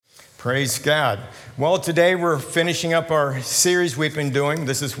Praise God. Well, today we're finishing up our series we've been doing.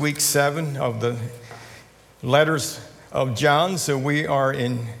 This is week 7 of the letters of John. So we are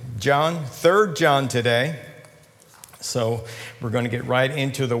in John, 3rd John today. So we're going to get right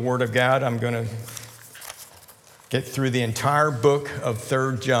into the Word of God. I'm going to get through the entire book of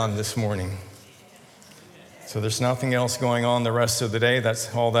 3rd John this morning. So there's nothing else going on the rest of the day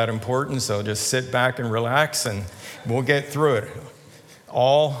that's all that important. So just sit back and relax and we'll get through it.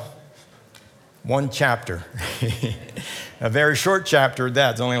 All one chapter. A very short chapter at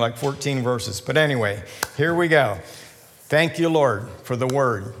that. It's only like 14 verses. But anyway, here we go. Thank you, Lord, for the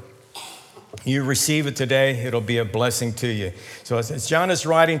word. You receive it today, it'll be a blessing to you. So as John is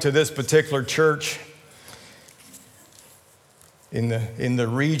writing to this particular church in the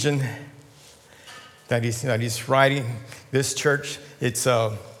region that he's writing, this church, it's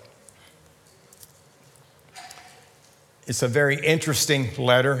a very interesting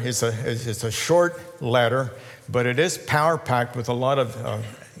letter. It's a short letter, but it is power-packed with a lot of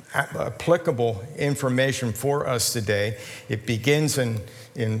applicable information for us today. It begins in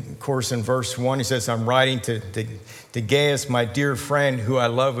verse 1. He says, I'm writing to Gaius, my dear friend, who I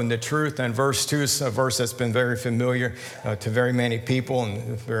love in the truth. And verse 2 is a verse that's been very familiar to very many people,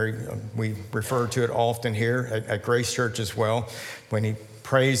 and we refer to it often here at Grace Church as well. When he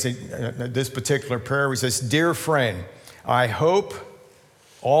prays this particular prayer, he says, dear friend, I hope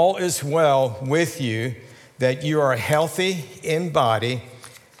all is well with you, that you are healthy in body,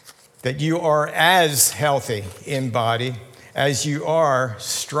 that you are as healthy in body as you are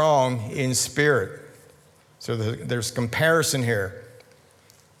strong in spirit. So there's comparison here.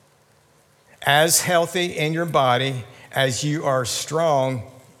 As healthy in your body as you are strong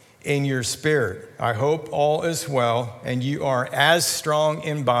in your spirit. I hope all is well, and you are as strong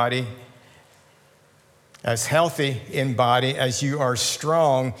in body, as healthy in body as you are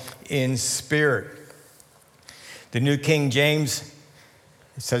strong in spirit. The New King James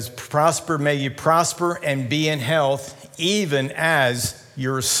says, prosper, may you prosper and be in health, even as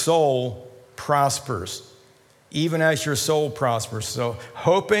your soul prospers. Even as your soul prospers. So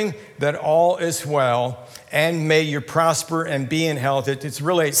hoping that all is well, and may you prosper and be in health. It's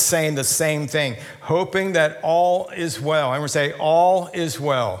really saying the same thing. Hoping that all is well. I'm going to say all is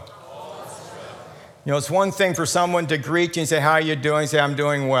well. You know, it's one thing for someone to greet you and say, how are you doing? Say, I'm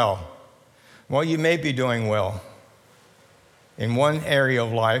doing well. Well, you may be doing well in one area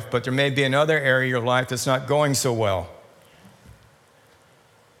of life, but there may be another area of life that's not going so well.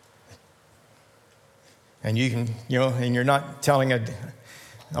 And and you're not telling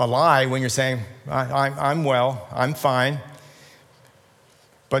a lie when you're saying, I'm well, I'm fine.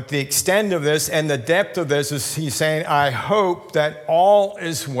 But the extent of this and the depth of this is he's saying, I hope that all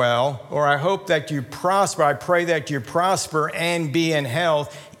is well, or I hope that you prosper. I pray that you prosper and be in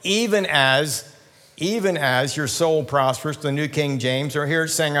health, even as your soul prospers, the New King James. Or here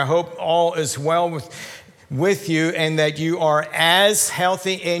it's saying, I hope all is well with you, and that you are as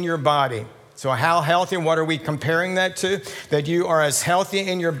healthy in your body. So how healthy? What are we comparing that to? That you are as healthy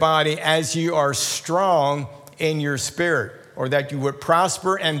in your body as you are strong in your spirit. Or that you would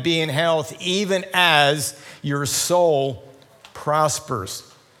prosper and be in health, even as your soul prospers.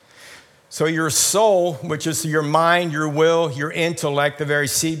 So your soul, which is your mind, your will, your intellect, the very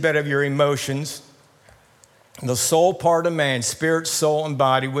seedbed of your emotions, the soul part of man, spirit, soul, and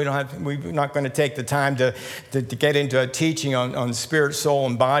body. We're not going to take the time to get into a teaching on spirit, soul,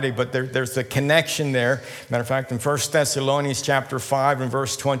 and body, but there's a connection there. Matter of fact, in 1 Thessalonians chapter 5 and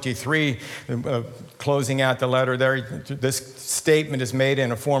verse 23, closing out the letter there, this statement is made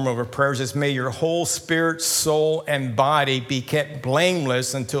in a form of a prayer. It says, may your whole spirit, soul, and body be kept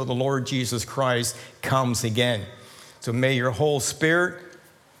blameless until the Lord Jesus Christ comes again. So may your whole spirit,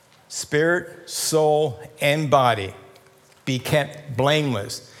 soul, and body be kept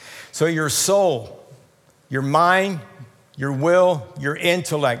blameless. So your soul, your mind, your will, your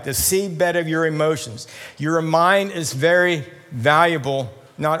intellect, the seedbed of your emotions. Your mind is very valuable,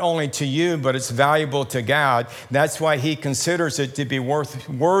 not only to you, but it's valuable to God. That's why he considers it to be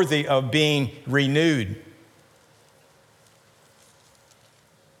worthy of being renewed.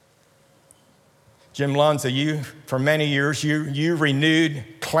 Jim Lanza, for many years, you renewed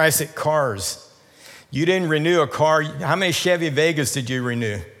classic cars. You didn't renew a car. How many Chevy Vegas did you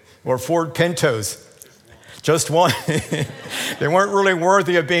renew? Or Ford Pintos? Just one. They weren't really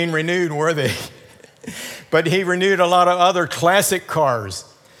worthy of being renewed, were they? But he renewed a lot of other classic cars.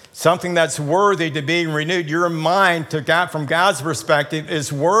 Something that's worthy to be renewed. Your mind, from God's perspective,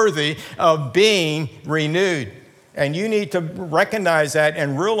 is worthy of being renewed. And you need to recognize that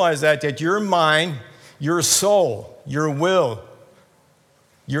and realize that your mind, your soul, your will,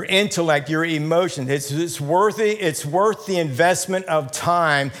 your intellect, your emotions. It's worth the investment of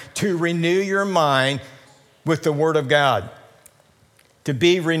time to renew your mind with the Word of God, to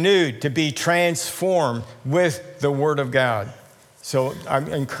be renewed, to be transformed with the Word of God. So I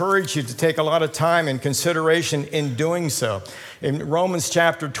encourage you to take a lot of time and consideration in doing so. In Romans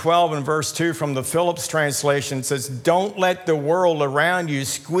chapter 12 and verse 2 from the Phillips translation, it says, don't let the world around you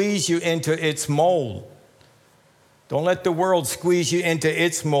squeeze you into its mold. Don't let the world squeeze you into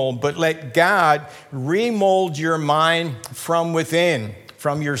its mold, but let God remold your mind from within,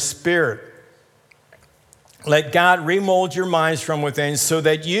 from your spirit. Let God remold your minds from within so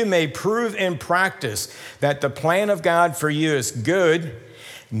that you may prove in practice that the plan of God for you is good,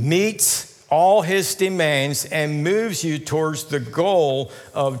 meets all His demands, and moves you towards the goal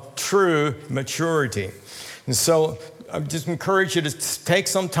of true maturity. And so I just encourage you to take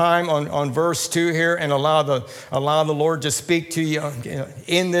some time on verse 2 here and allow the Lord to speak to you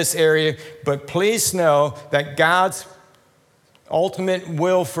in this area. But please know that God's ultimate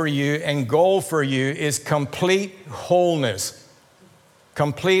will for you and goal for you is complete wholeness.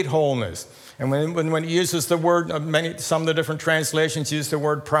 Complete wholeness. And when it uses the word, some of the different translations use the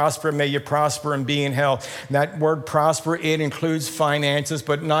word prosper. May you prosper and be in health. That word prosper, it includes finances,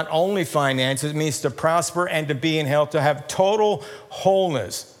 but not only finances. It means to prosper and to be in health, to have total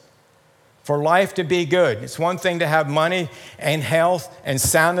wholeness. For life to be good. It's one thing to have money and health and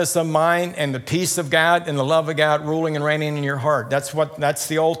soundness of mind and the peace of God and the love of God ruling and reigning in your heart. That's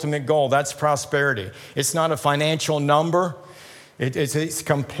the ultimate goal. That's prosperity. It's not a financial number. It's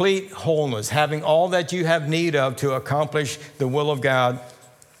complete wholeness, having all that you have need of to accomplish the will of God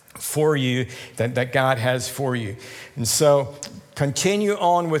for you, that God has for you. And so continue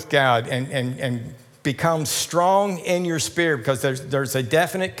on with God and become strong in your spirit, because there's a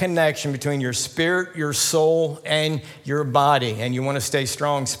definite connection between your spirit, your soul, and your body. And you want to stay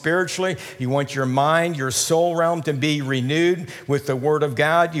strong spiritually. You want your mind, your soul realm to be renewed with the Word of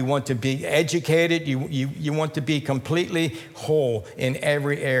God. You want to be educated. You want to be completely whole in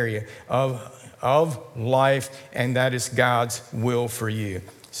every area of life, and that is God's will for you.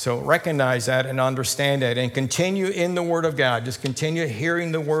 So recognize that and understand that and continue in the Word of God. Just continue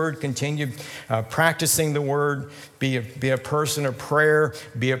hearing the Word, continue practicing the Word. Be a person of prayer,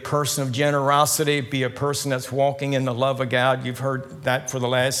 be a person of generosity, be a person that's walking in the love of God. You've heard that for the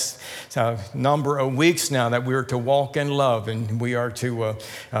last number of weeks now, that we are to walk in love, and we are to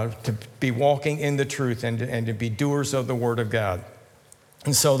be walking in the truth and to be doers of the Word of God.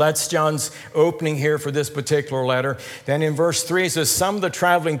 And so that's John's opening here for this particular letter. Then in verse 3, it says, some of the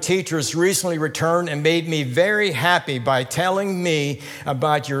traveling teachers recently returned and made me very happy by telling me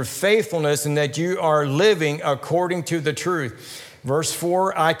about your faithfulness and that you are living according to the truth. Verse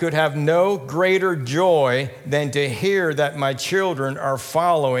 4, I could have no greater joy than to hear that my children are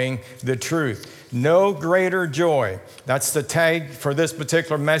following the truth. No greater joy. That's the tag for this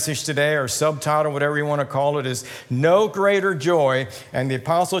particular message today, or subtitle, whatever you want to call it, is no greater joy. And the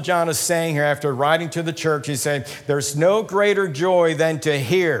Apostle John is saying here, after writing to the church, he's saying, there's no greater joy than to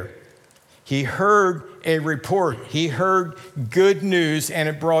hear. He heard a report. He heard good news, and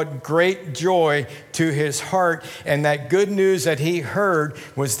it brought great joy to his heart. And that good news that he heard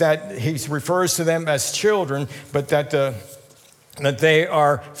was that he refers to them as children, but that they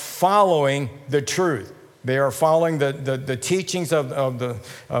are following the truth. They are following the teachings of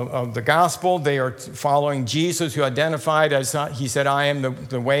the gospel. They are following Jesus, who identified as, he said, I am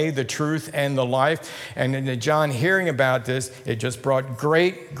the way, the truth, and the life. And in John hearing about this, it just brought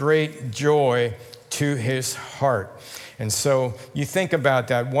great, great joy to his heart. And so you think about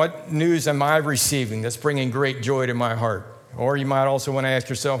that. What news am I receiving that's bringing great joy to my heart? Or you might also want to ask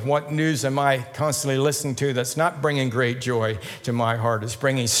yourself, what news am I constantly listening to that's not bringing great joy to my heart? It's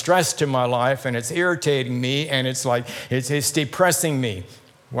bringing stress to my life, and it's irritating me, and it's like it's depressing me.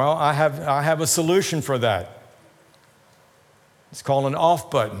 Well, I have a solution for that. It's called an off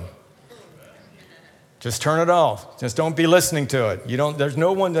button. Just turn it off. Just don't be listening to it. There's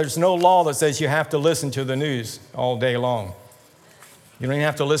no law that says you have to listen to the news all day long. You don't even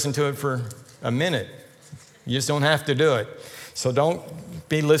have to listen to it for a minute. You just don't have to do it. So don't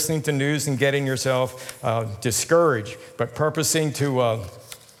be listening to news and getting yourself discouraged, but purposing to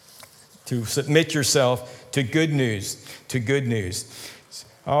submit yourself to good news,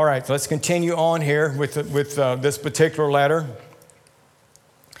 All right, let's continue on here with this particular letter.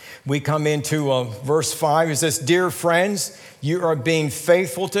 We come into verse 5. It says, dear friends, you are being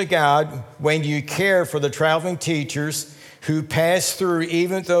faithful to God when you care for the traveling teachers who pass through,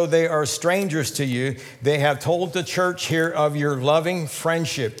 even though they are strangers to you. They have told the church here of your loving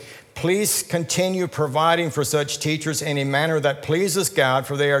friendship. please continue providing for such teachers in a manner that pleases God,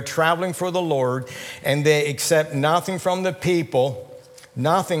 for they are traveling for the Lord, and they accept nothing from the people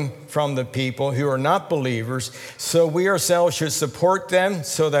who are not believers. So we ourselves should support them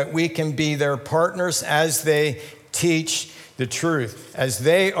so that we can be their partners as they teach the truth, as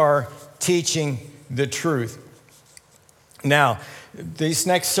they are teaching the truth. Now, these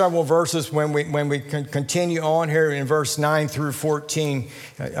next several verses, when we continue on here in verse 9 through 14,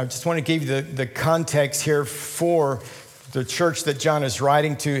 I just want to give you the context here for the church that John is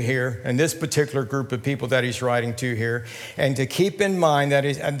writing to here, and this particular group of people that he's writing to here, and to keep in mind that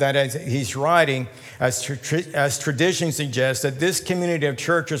as he's writing, as tradition suggests, that this community of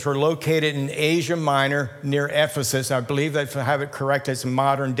churches were located in Asia Minor near Ephesus. I believe that, if I have it correct, it's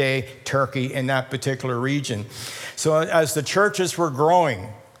modern-day Turkey in that particular region. So as the churches were growing,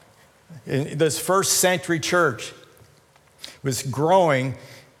 this first century church was growing,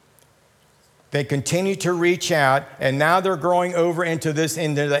 they continued to reach out, and now they're growing over into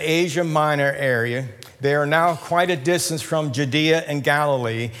the Asia Minor area. They are now quite a distance from Judea and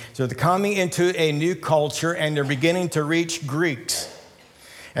Galilee. So they're coming into a new culture, and they're beginning to reach Greeks.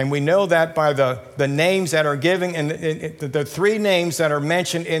 And we know that by the names that are given, and the three names that are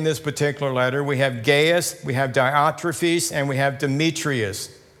mentioned in this particular letter. We have Gaius, we have Diotrephes, and we have Demetrius.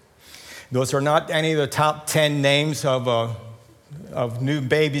 Those are not any of the top 10 names of new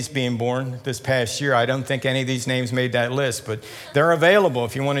babies being born this past year. I don't think any of these names made that list, but they're available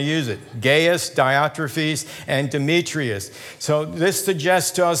if you want to use it. Gaius, Diotrephes, and Demetrius. So this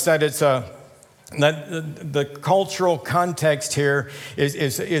suggests to us that that the cultural context here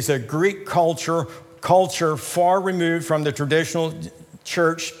is a Greek culture far removed from the traditional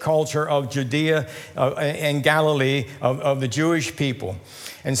church culture of Judea and Galilee of the Jewish people.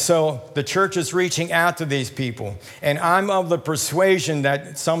 And so the church is reaching out to these people. And I'm of the persuasion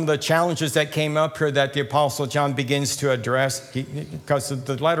that some of the challenges that came up here that the Apostle John begins to address, because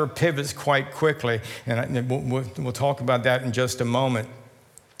the letter pivots quite quickly, and we'll talk about that in just a moment.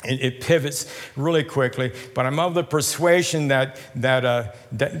 It pivots really quickly, but I'm of the persuasion that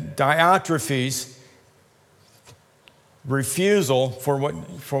Diotrephes' refusal, for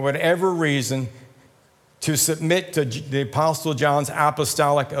whatever reason, to submit to the Apostle John's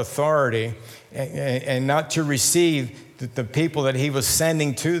apostolic authority and not to receive the people that he was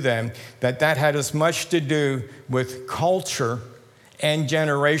sending to them, that had as much to do with culture and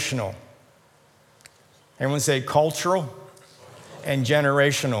generational. Everyone say cultural and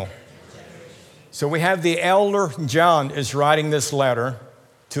generational. So we have the elder John is writing this letter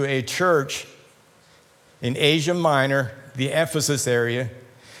to a church in Asia Minor, the Ephesus area.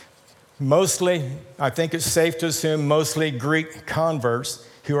 Mostly, I think it's safe to assume, mostly Greek converts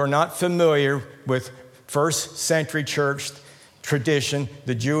who are not familiar with first century church tradition,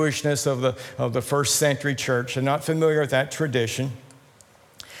 the Jewishness of the first century church. They're not familiar with that tradition.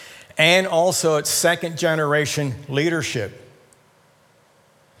 And also it's second generation leadership.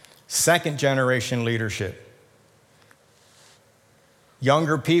 Second generation leadership.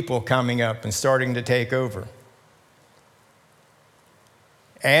 Younger people coming up and starting to take over.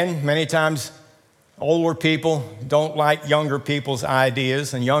 And many times, older people don't like younger people's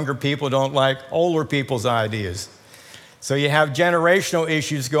ideas, and younger people don't like older people's ideas. So you have generational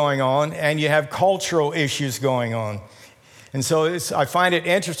issues going on, and you have cultural issues going on. And so I find it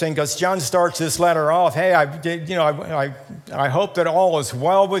interesting because John starts this letter off, hey, I hope that all is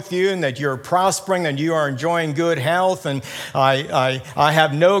well with you and that you're prospering and you are enjoying good health. And I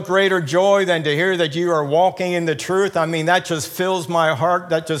have no greater joy than to hear that you are walking in the truth. I mean, that just fills my heart.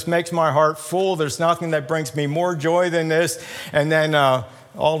 That just makes my heart full. There's nothing that brings me more joy than this. And then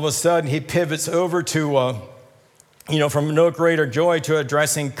all of a sudden he pivots over to, from no greater joy to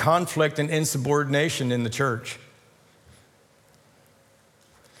addressing conflict and insubordination in the church.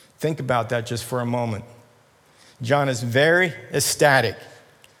 Think about that just for a moment. John is very ecstatic.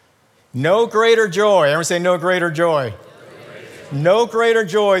 No greater joy. Everyone say no greater joy. No greater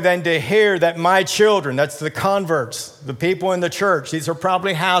joy than to hear that my children, that's the converts, the people in the church, these are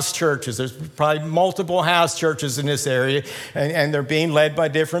probably house churches. There's probably multiple house churches in this area, and they're being led by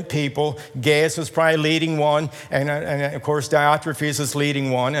different people. Gaius was probably leading one, and of course Diotrephes is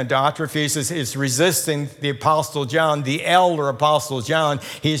leading one, and Diotrephes is resisting the Apostle John, the elder Apostle John.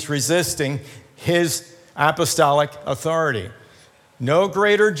 He's resisting his apostolic authority. No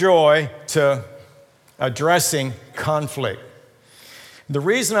greater joy to addressing conflict. The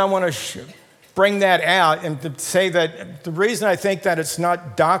reason I want to bring that out and to say that the reason I think that it's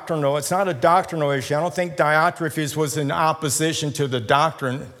not doctrinal, it's not a doctrinal issue. I don't think Diotrephes was in opposition to the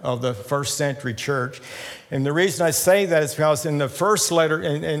doctrine of the first century church. And the reason I say that is because in the first letter,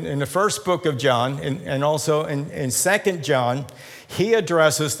 in the first book of John, and also in 2 John, he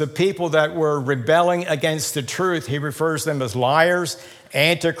addresses the people that were rebelling against the truth. He refers them as liars,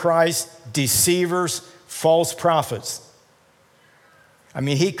 antichrists, deceivers, false prophets. I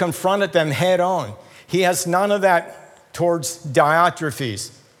mean, he confronted them head on. He has none of that towards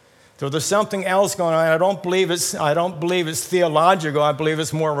Diotrephes. So there's something else going on. I don't believe it's theological. I believe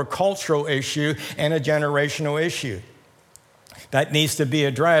it's more of a cultural issue and a generational issue that needs to be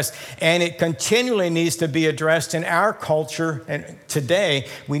addressed, and it continually needs to be addressed in our culture. And today,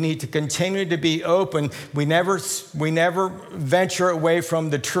 we need to continue to be open. We never venture away from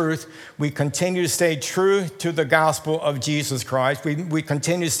the truth. We continue to stay true to the gospel of Jesus Christ. We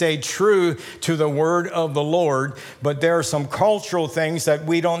continue to stay true to the word of the Lord. But there are some cultural things that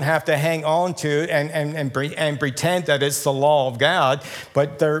we don't have to hang on to and pretend that it's the law of God.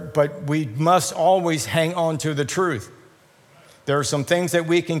 But we must always hang on to the truth. There are some things that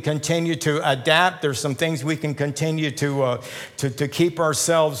we can continue to adapt. There's some things we can continue to keep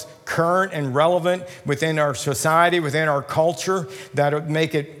ourselves current and relevant within our society, within our culture, that would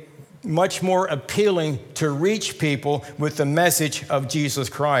make it much more appealing to reach people with the message of Jesus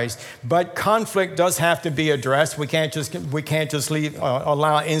Christ. But conflict does have to be addressed. We can't just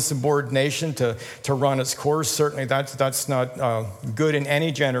allow insubordination to run its course. Certainly that's not good in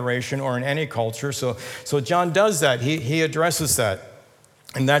any generation or in any culture. So John does that. He addresses that.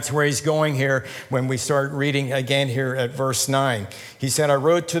 And that's where he's going here when we start reading again here at verse 9. He said, I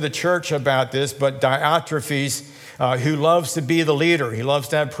wrote to the church about this, but Diotrephes, who loves to be the leader, he loves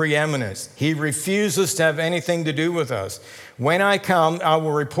to have preeminence, he refuses to have anything to do with us. When I come, I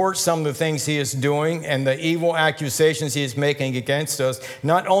will report some of the things he is doing and the evil accusations he is making against us.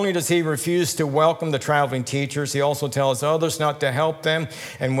 Not only does he refuse to welcome the traveling teachers, he also tells others not to help them.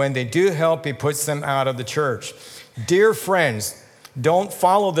 And when they do help, he puts them out of the church. Dear friends, don't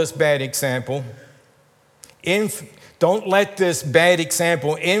follow this bad example. Don't let this bad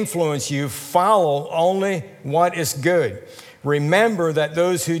example influence you. Follow only what is good. Remember that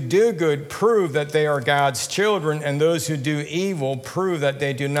those who do good prove that they are God's children, and those who do evil prove that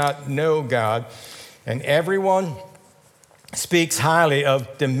they do not know God. And everyone speaks highly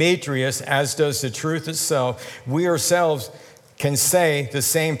of Demetrius, as does the truth itself. We ourselves can say the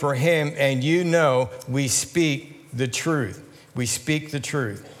same for him, and you know we speak the truth. We speak the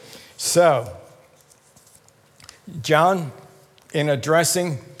truth. So, John, in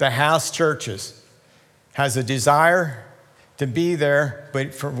addressing the house churches, has a desire to be there,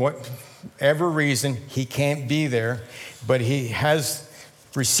 but for whatever reason, he can't be there. But he has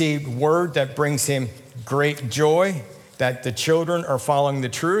received word that brings him great joy that the children are following the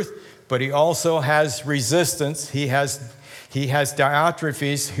truth, but he also has resistance. He has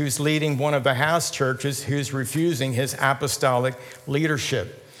Diotrephes, who's leading one of the house churches, who's refusing his apostolic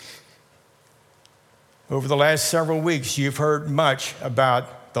leadership. Over the last several weeks, you've heard much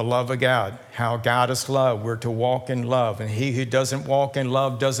about the love of God, how God is love. We're to walk in love, and he who doesn't walk in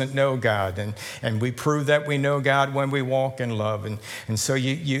love doesn't know God. And we prove that we know God when we walk in love. And so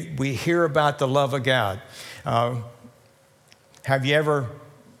we hear about the love of God. Have you ever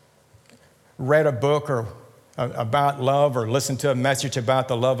read a book or about love, or listen to a message about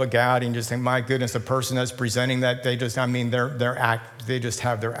the love of God, and you just think, my goodness, the person that's presenting that, they just have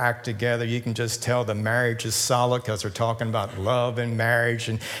their act together. You can just tell the marriage is solid because they're talking about love and marriage,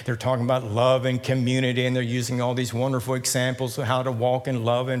 and they're talking about love and community, and they're using all these wonderful examples of how to walk in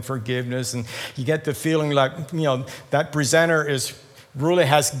love and forgiveness. And you get the feeling like, that presenter really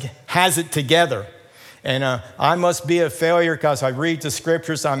has it together. And I must be a failure because I read the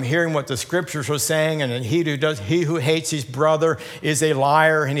scriptures. I'm hearing what the scriptures are saying. And he who hates his brother is a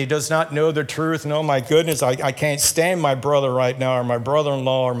liar, and he does not know the truth. And oh my goodness, I can't stand my brother right now, or my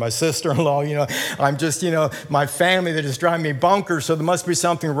brother-in-law, or my sister-in-law. I'm just, my family, they just drive me bonkers. So there must be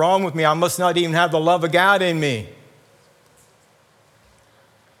something wrong with me. I must not even have the love of God in me.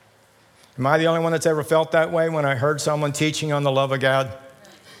 Am I the only one that's ever felt that way when I heard someone teaching on the love of God?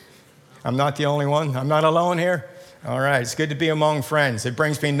 I'm not the only one. I'm not alone here. All right, it's good to be among friends. It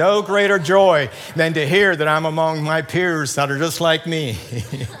brings me no greater joy than to hear that I'm among my peers that are just like me.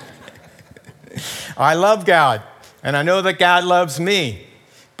 I love God, and I know that God loves me.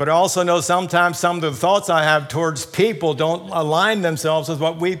 But I also know sometimes some of the thoughts I have towards people don't align themselves with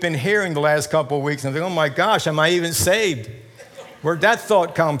what we've been hearing the last couple of weeks. And I think, oh my gosh, am I even saved? Where'd that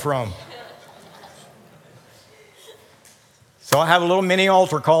thought come from? So I'll have a little mini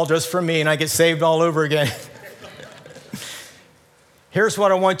altar call just for me, and I get saved all over again. Here's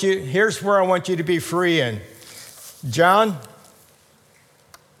where I want you to be free in. John,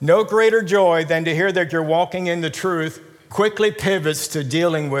 no greater joy than to hear that you're walking in the truth, quickly pivots to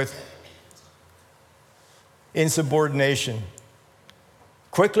dealing with insubordination.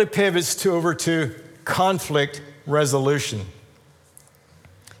 Quickly pivots over to conflict resolution.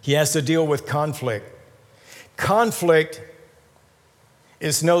 He has to deal with conflict. Conflict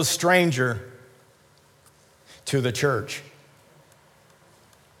is no stranger to the church.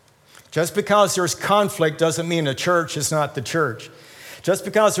 Just because there's conflict doesn't mean the church is not the church. Just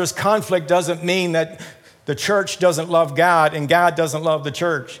because there's conflict doesn't mean that the church doesn't love God and God doesn't love the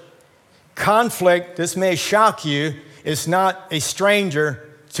church. Conflict, this may shock you, is not a stranger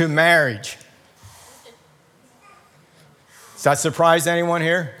to marriage. Does that surprise anyone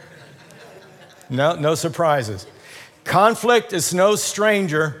here? No surprises. Conflict is no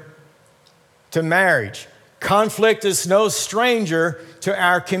stranger to marriage. Conflict is no stranger to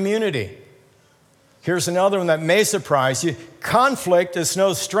our community. Here's another one that may surprise you. Conflict is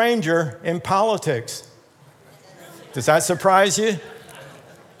no stranger in politics. Does that surprise you?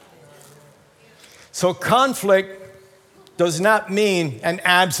 So conflict does not mean an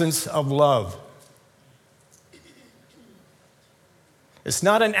absence of love. It's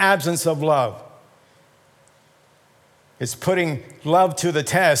not an absence of love. It's putting love to the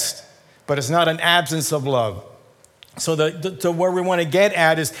test, but it's not an absence of love. So where we want to get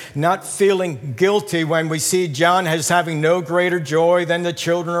at is not feeling guilty when we see John as having no greater joy than the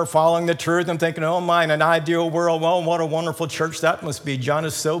children are following the truth. I'm thinking, oh my, in an ideal world, well, what a wonderful church that must be. John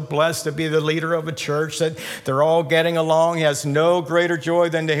is so blessed to be the leader of a church that they're all getting along. He has no greater joy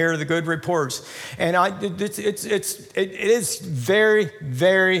than to hear the good reports. And it is very,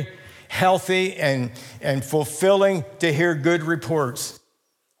 very healthy and fulfilling to hear good reports.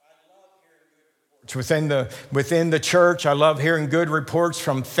 Within the church, I love hearing good reports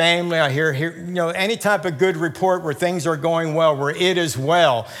from family. I hear any type of good report where things are going well, where it is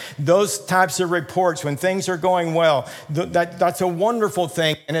well. Those types of reports when things are going well, that's a wonderful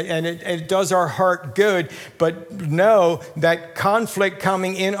thing, and it does our heart good. But know that conflict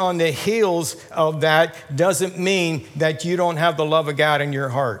coming in on the heels of that doesn't mean that you don't have the love of God in your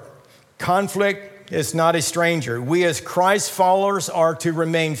heart. Conflict is not a stranger. We as Christ followers are to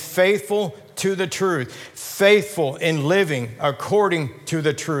remain faithful to the truth, faithful in living according to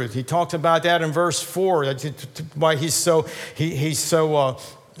the truth. He talked about that in verse 4, why he's so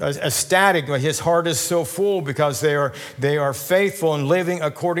ecstatic, his heart is so full because they are faithful in living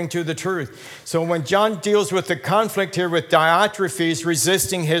according to the truth. So when John deals with the conflict here with Diotrephes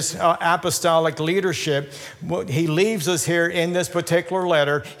resisting his apostolic leadership, he leaves us here in this particular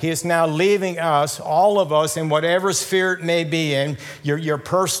letter. He is now leaving us, all of us, in whatever sphere it may be in, your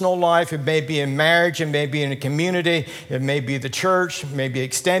personal life, it may be in marriage, it may be in a community, it may be the church, it may be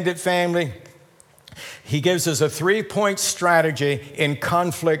extended family. He gives us a 3-point strategy in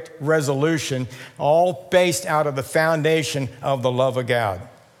conflict resolution, all based out of the foundation of the love of God.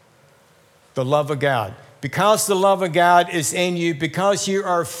 The love of God. Because the love of God is in you, because you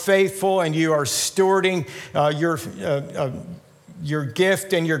are faithful and you are stewarding your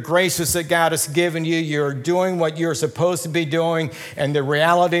gift and your graces that God has given you, you're doing what you're supposed to be doing, and the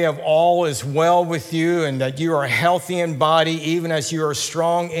reality of all is well with you, and that you are healthy in body, even as you are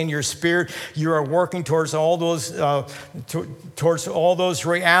strong in your spirit. You are working towards all those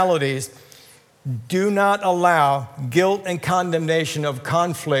realities. Do not allow guilt and condemnation of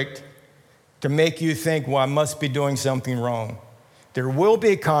conflict to make you think, well, I must be doing something wrong. There will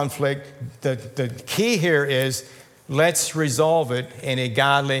be conflict. The key here is, let's resolve it in a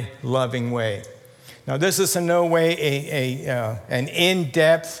godly, loving way. Now, this is in no way an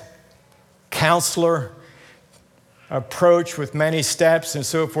in-depth counselor approach with many steps and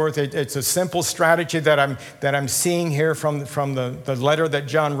so forth. It's a simple strategy that I'm seeing here from the letter that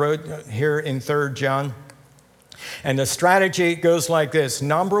John wrote here in 3 John. And the strategy goes like this.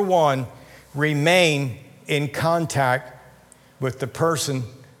 Number 1, remain in contact with the person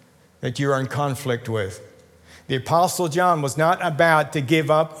that you're in conflict with. The Apostle John was not about to give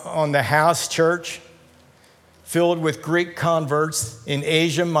up on the house church filled with Greek converts in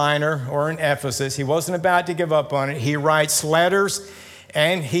Asia Minor or in Ephesus. He wasn't about to give up on it. He writes letters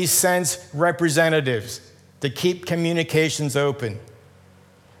and he sends representatives to keep communications open.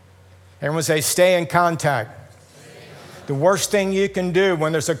 Everyone say, stay in contact. The worst thing you can do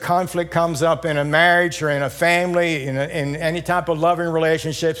when there's a conflict comes up in a marriage or in a family, in any type of loving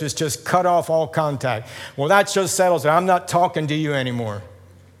relationships, is just cut off all contact. Well, that just settles it. I'm not talking to you anymore.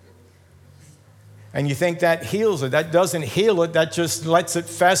 And you think that heals it. That doesn't heal it. That just lets it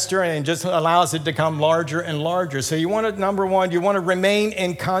fester and just allows it to become larger and larger. So you want to, number one, you want to remain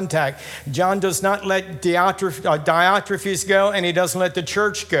in contact. John does not let Diotrephes go, and he doesn't let the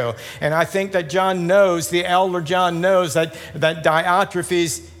church go. And I think that John knows, the elder John knows that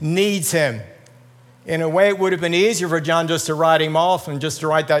Diotrephes needs him. In a way, it would have been easier for John just to write him off and just to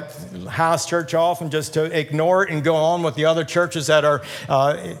write that house church off and just to ignore it and go on with the other churches that are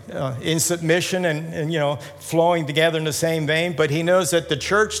in submission and flowing together in the same vein. But he knows that the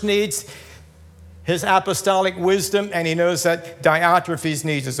church needs his apostolic wisdom, and he knows that Diotrephes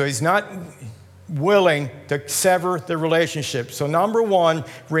needs it. So he's not willing to sever the relationship. So number one,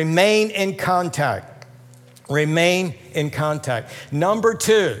 remain in contact. Remain in contact. Number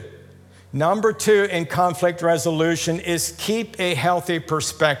two in conflict resolution is keep a healthy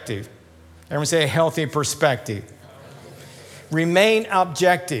perspective. Everyone say a healthy perspective. Remain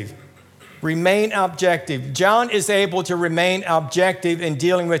objective. Remain objective. John is able to remain objective in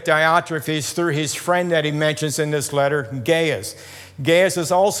dealing with Diotrephes through his friend that he mentions in this letter, Gaius. Gaius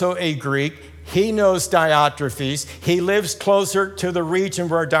is also a Greek. He knows Diotrephes. He lives closer to the region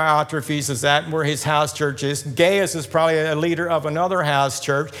where Diotrephes is at, where his house church is. Gaius is probably a leader of another house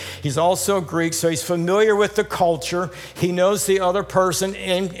church. He's also Greek, so he's familiar with the culture. He knows the other person,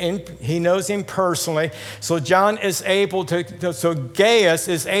 he knows him personally. So Gaius is able to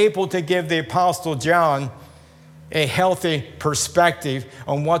give the Apostle John a healthy perspective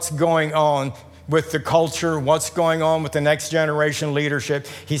on what's going on with the culture, what's going on with the next generation leadership.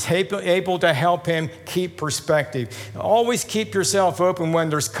 He's able to help him keep perspective. Always keep yourself open when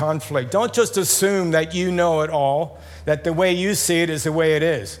there's conflict. Don't just assume that you know it all, that the way you see it is the way it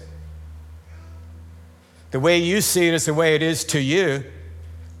is. The way you see it is the way it is to you,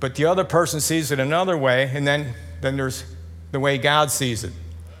 but the other person sees it another way, and then there's the way God sees it.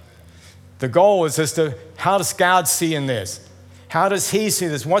 The goal is just how does God see in this? How does he see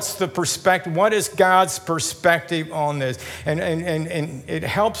this? What's the perspective? What is God's perspective on this? And it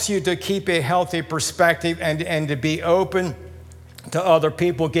helps you to keep a healthy perspective and to be open to other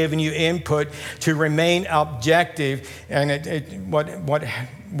people giving you input, to remain objective. And what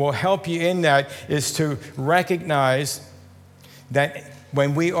will help you in that is to recognize that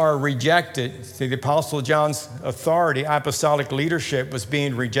when we are rejected, see, the Apostle John's authority, apostolic leadership was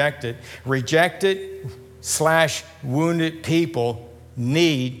being rejected. Rejected/wounded people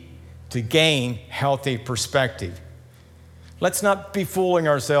need to gain healthy perspective. Let's not be fooling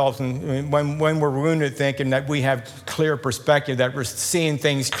ourselves when we're wounded thinking that we have clear perspective, that we're seeing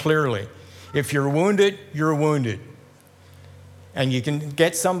things clearly. If you're wounded, you're wounded. And you can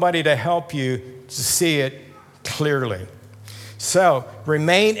get somebody to help you to see it clearly. So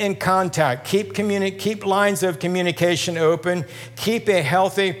remain in contact, keep lines of communication open, keep a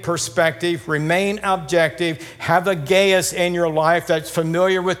healthy perspective, remain objective, have a Gaius in your life that's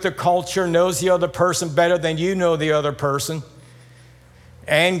familiar with the culture, knows the other person better than you know the other person,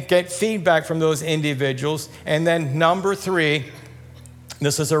 and get feedback from those individuals. And then number three,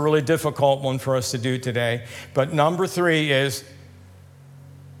 this is a really difficult one for us to do today, but number three is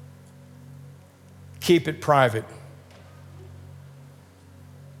keep it private.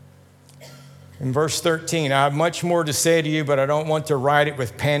 In verse 13, I have much more to say to you, but I don't want to write it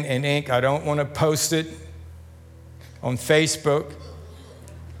with pen and ink. I don't want to post it on Facebook.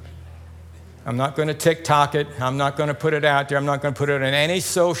 I'm not going to TikTok it. I'm not going to put it out there. I'm not going to put it on any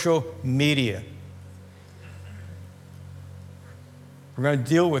social media. We're going to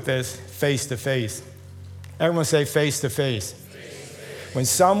deal with this face to face. Everyone say face to face. When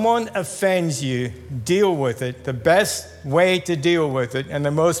someone offends you, deal with it. The best way to deal with it and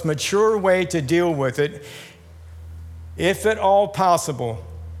the most mature way to deal with it, if at all possible,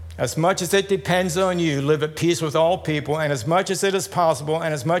 as much as it depends on you, live at peace with all people, and as much as it is possible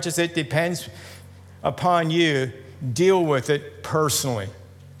and as much as it depends upon you, deal with it personally,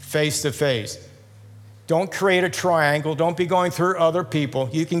 face to face. Don't create a triangle. Don't be going through other people.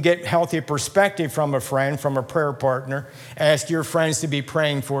 You can get healthy perspective from a friend, from a prayer partner. Ask your friends to be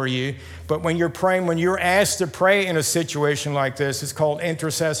praying for you. But when you're asked to pray in a situation like this, it's called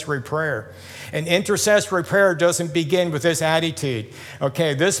intercessory prayer. And intercessory prayer doesn't begin with this attitude.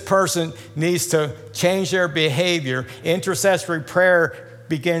 Okay, this person needs to change their behavior. Intercessory prayer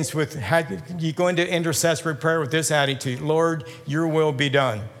begins with, you go into intercessory prayer with this attitude: Lord, your will be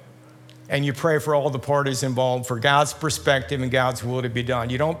done. And you pray for all the parties involved, for God's perspective and God's will to be done.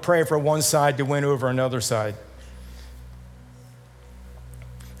 You don't pray for one side to win over another side.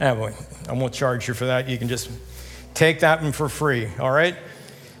 Anyway, I won't charge you for that. You can just take that one for free, all right?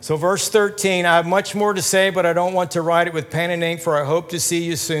 So verse 13, I have much more to say, but I don't want to write it with pen and ink, for I hope to see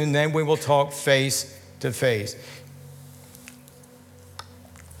you soon. Then we will talk face to face.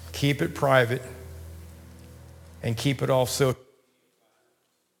 Keep it private and keep it off so.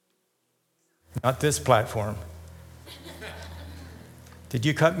 Not this platform. Did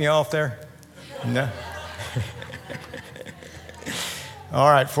you cut me off there? No. All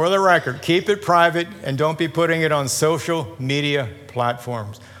right, for the record, keep it private and don't be putting it on social media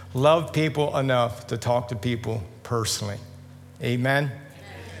platforms. Love people enough to talk to people personally. Amen?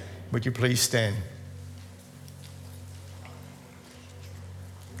 Would you please stand?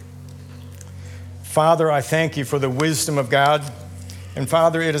 Father, I thank you for the wisdom of God. And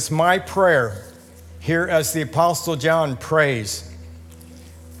Father, it is my prayer here as the Apostle John prays,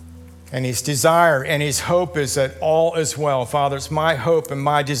 and his desire and his hope is that all is well. Father, it's my hope and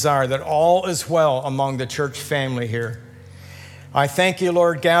my desire that all is well among the church family here. I thank you,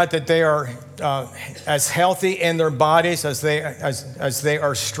 Lord God, that they are as healthy in their bodies as they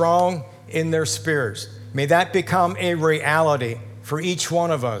are strong in their spirits. May that become a reality for each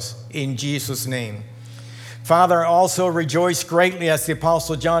one of us in Jesus' name. Father, I also rejoice greatly as the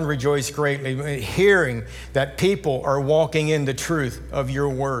Apostle John rejoiced greatly, hearing that people are walking in the truth of your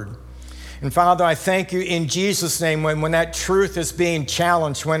word. And Father, I thank you in Jesus' name when that truth is being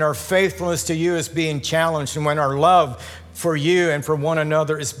challenged, when our faithfulness to you is being challenged, and when our love for you and for one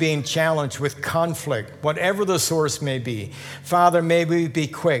another is being challenged with conflict, whatever the source may be. Father, may we be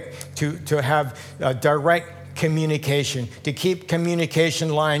quick to have direct communication, to keep communication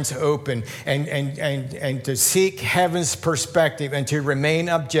lines open and to seek heaven's perspective and to remain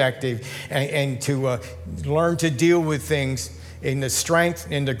objective and to learn to deal with things in the strength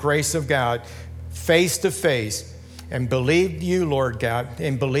and the grace of God, face to face, and believe you, Lord God,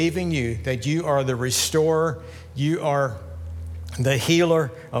 in believing you that you are the restorer, you are the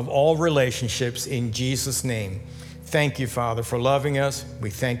healer of all relationships in Jesus' name. Thank you, Father, for loving us.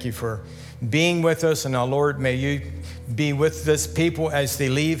 We thank you for being with us. And now, Lord, may you be with this people as they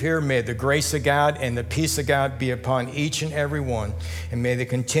leave here. May the grace of God and the peace of God be upon each and every one. And may they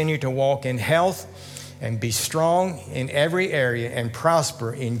continue to walk in health and be strong in every area and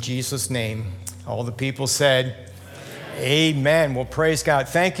prosper in Jesus' name. All the people said, Amen. Well, praise God.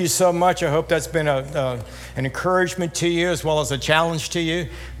 Thank you so much. I hope that's been an encouragement to you as well as a challenge to you.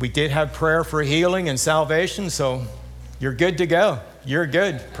 We did have prayer for healing and salvation, so you're good to go. You're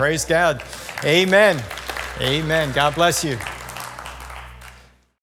good. Praise God. Amen. Amen. God bless you.